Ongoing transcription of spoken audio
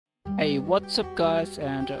Hey, what's up guys,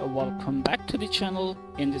 and welcome back to the channel.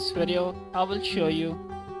 In this video I will show you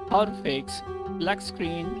how to fix black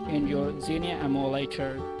screen in your Xenia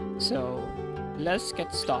Emulator. So let's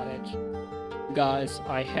get started. Guys,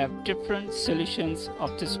 I have different solutions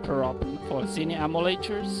of this problem for Xenia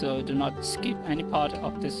Emulator, so do not skip any part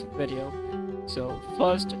of this video. So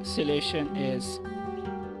first solution is,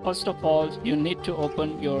 first of all, you need to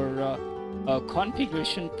open your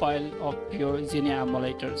configuration file of your Xenia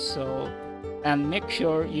Emulator, and make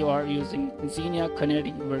sure you are using Xenia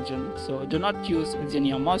Canary version. So do not use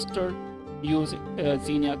Xenia Master, use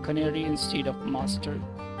Xenia Canary instead of Master.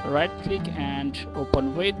 Right click and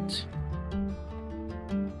open with,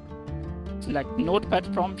 select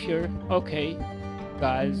notepad from here. Okay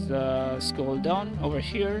guys, scroll down over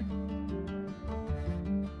here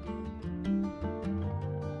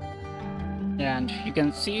and you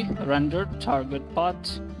can see render target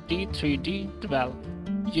path D3D12.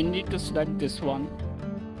 You need to select this one,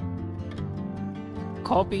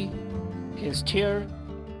 copy, paste here,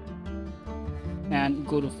 and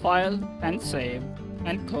go to file and save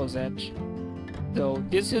and close it. So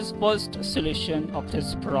this is first solution of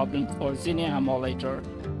this problem for Xenia Emulator.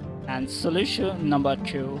 And solution number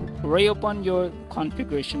 2, reopen your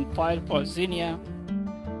configuration file for Xenia,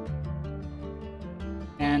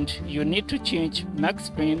 and you need to change max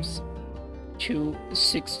frames to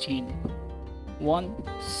 16,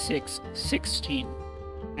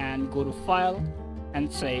 and go to file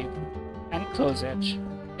and save and close it.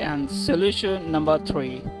 And solution number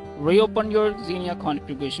 3, reopen your Xenia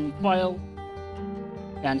configuration file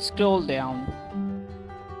and scroll down,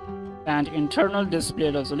 and internal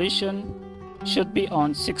display resolution should be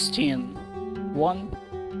on 16,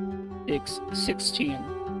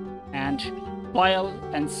 and file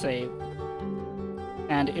and save.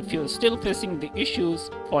 And if you're still facing the issues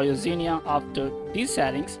for your Xenia after these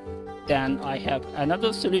settings, then I have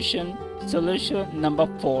another solution. Solution number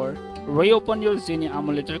 4, reopen your Xenia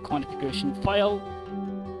Emulator configuration file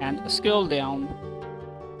and scroll down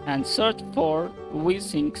and search for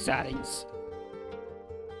VSync settings.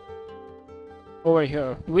 Over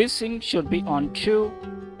here, VSync should be on 2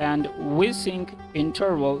 and VSync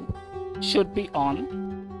interval should be on,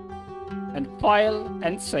 and file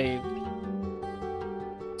and save.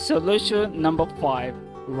 Solution number 5,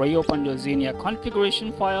 reopen your Xenia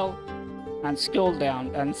configuration file and scroll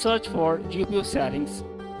down and search for GPU settings.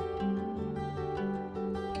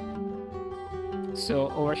 So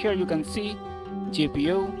over here you can see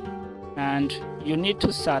GPU, and you need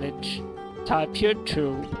to set it, type here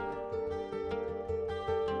 2,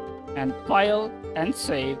 and file and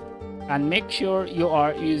save, and make sure you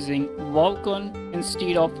are using Vulkan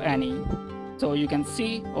instead of any. So you can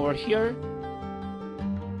see over here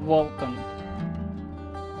Vulkan,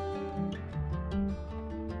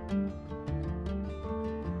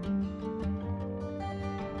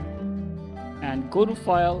 and go to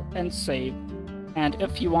file and save. And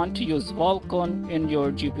if you want to use Vulkan in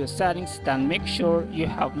your GPU settings, then make sure you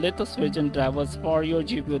have latest version drivers for your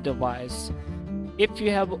GPU device. If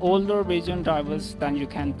you have older version drivers, then you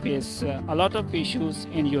can face a lot of issues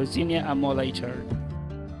in your Xenia Emulator.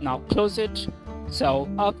 Now close it. So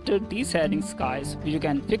after these settings guys, you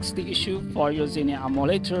can fix the issue for your Xenia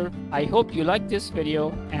Emulator. I hope you like this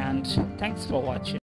video, and thanks for watching.